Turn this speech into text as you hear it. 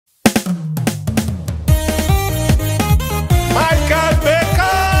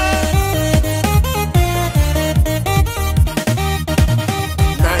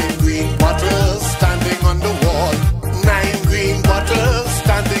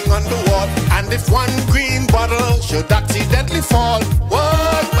one green bottle should accidentally fall,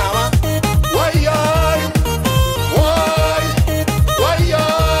 why, mama? Why, why?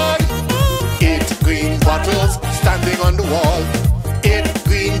 8 green bottles standing on the wall. 8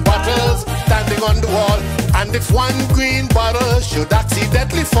 green bottles standing on the wall. And if one green bottle should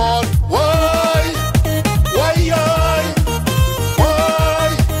accidentally fall, why?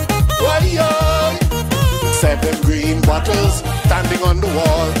 7 green bottles standing on the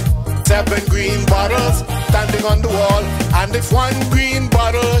wall. 7 green bottles standing on the wall. And if one green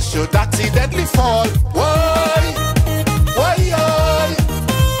bottle should accidentally fall, why?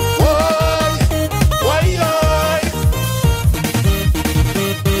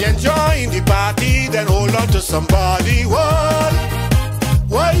 'You're enjoying the party, then hold on to somebody, why?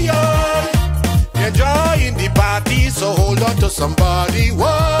 You're enjoying the party, so hold on to somebody,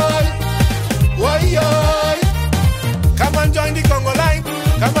 why? Come and join the Congo line.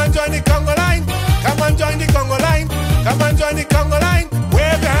 Come and join the Congo line. Come and join the Congo line. Come and join the Congo line.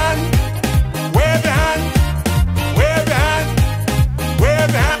 Wave your hand. Wave your hand. Wave your hand.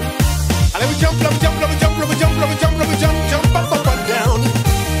 Wave your hand. And let me jump, let me jump, let me jump, let me jump, let me jump, let me jump, jump up, up and down.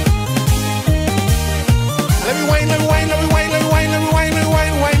 And let me whine, let me whine, let me whine, let me whine, let me whine, let me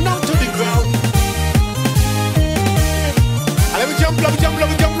whine, whine down to the ground. And let me jump, let me jump, let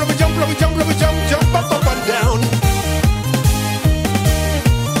me jump, let me jump, let me jump, let me jump, jump up, up and down.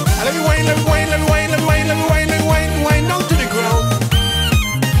 Let me whine, let me whine, let me whine, let me whine, let me whine, let me whine, whine down to the ground.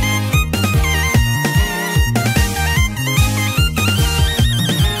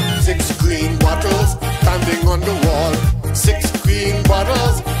 6 green bottles standing on the wall. 6 green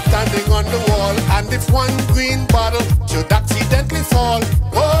bottles standing on the wall. And if one green bottle should accidentally fall,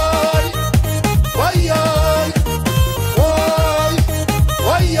 why?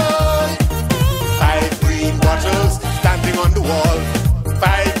 5 green bottles standing on the wall.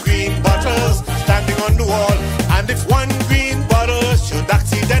 5 green bottles standing on the wall. And if one green bottle should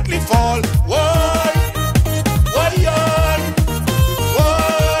accidentally fall, why?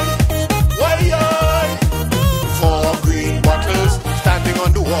 4 green bottles standing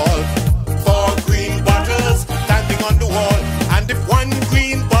on the wall. 4 green bottles standing on the wall. And if one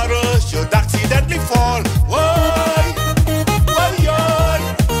green bottle should accidentally fall, why?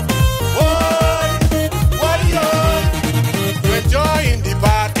 'You're enjoying the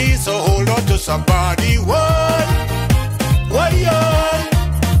party, so hold on to somebody, why?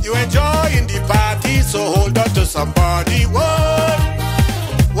 You enjoying the party, so hold on to somebody, why?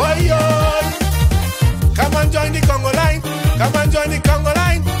 Come and join the Congo line. Come and join the Congo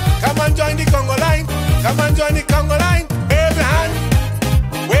line. Come and join the Congo line. Come and join the Congo line. Wave your hand.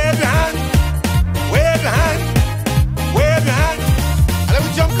 Wave your hand. Wave your hand. Wave your hand. And let me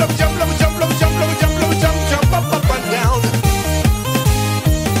jump, let me jump, let me jump, let me jump, let me jump, let me jump, jump up, up and down.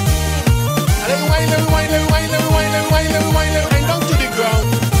 And let me whine, let me whine, let me whine, let me whine, let me whine, let me whine, let me whine down to the ground.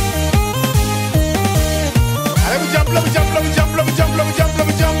 And let me jump, let me jump, let me jump, let me jump, let me jump, let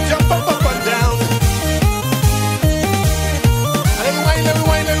me jump, jump up, up and down. And let me whine, let me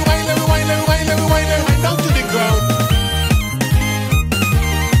whine, let me whine, let me whine, let me whine, let me whine, let me whine down to the ground.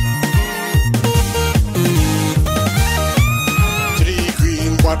 3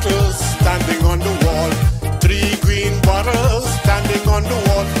 green bottles standing on the wall. 3 green bottles standing on the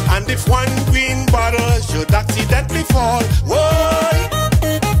wall. And if one green bottle should accidentally fall, why?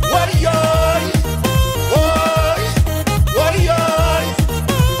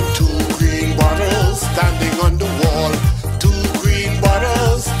 2 green bottles standing on the wall. 2 green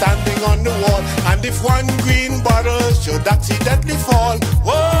bottles standing on the wall. And if one green bottle should accidentally fall,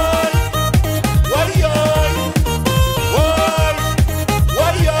 why?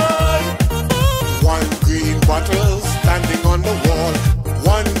 1 green bottle standing on the wall.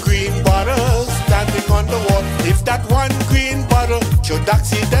 1 green bottle standing on the wall. If that one green bottle should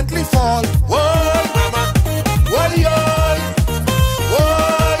accidentally fall, why, mama?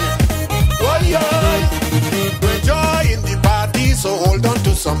 You're enjoying the party, so hold on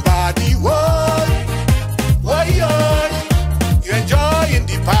to somebody, why? You're enjoying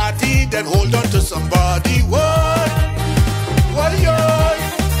the party, then hold on to somebody, why?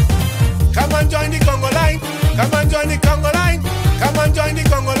 Come and join the Congo line. Come and join the Congo line. Come and join the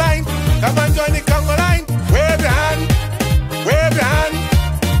Congo line. Come and join the Congo line.